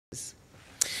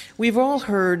We've all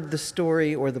heard the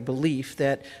story or the belief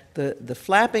that the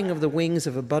flapping of the wings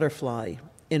of a butterfly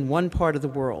in one part of the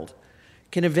world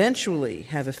can eventually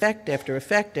have effect after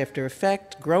effect after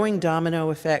effect, growing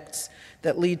domino effects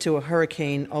that lead to a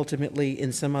hurricane ultimately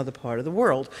in some other part of the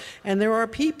world. And there are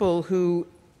people who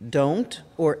don't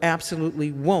or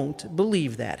absolutely won't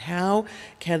believe that. How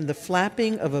can the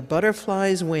flapping of a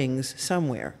butterfly's wings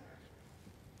somewhere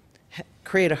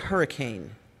create a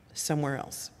hurricane somewhere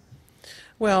else?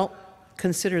 Well,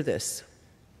 consider this.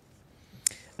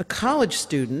 A college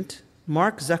student,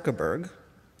 Mark Zuckerberg,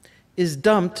 is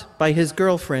dumped by his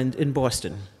girlfriend in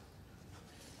Boston.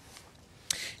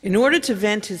 In order to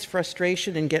vent his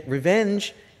frustration and get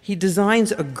revenge, he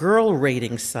designs a girl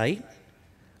rating site,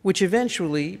 which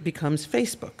eventually becomes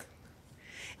Facebook.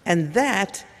 And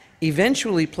that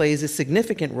eventually plays a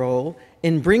significant role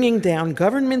in bringing down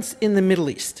governments in the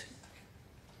Middle East.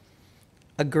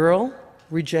 A girl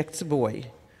rejects a boy,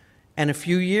 and a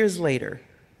few years later,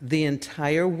 the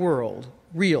entire world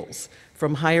reels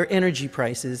from higher energy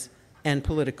prices and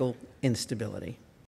political instability.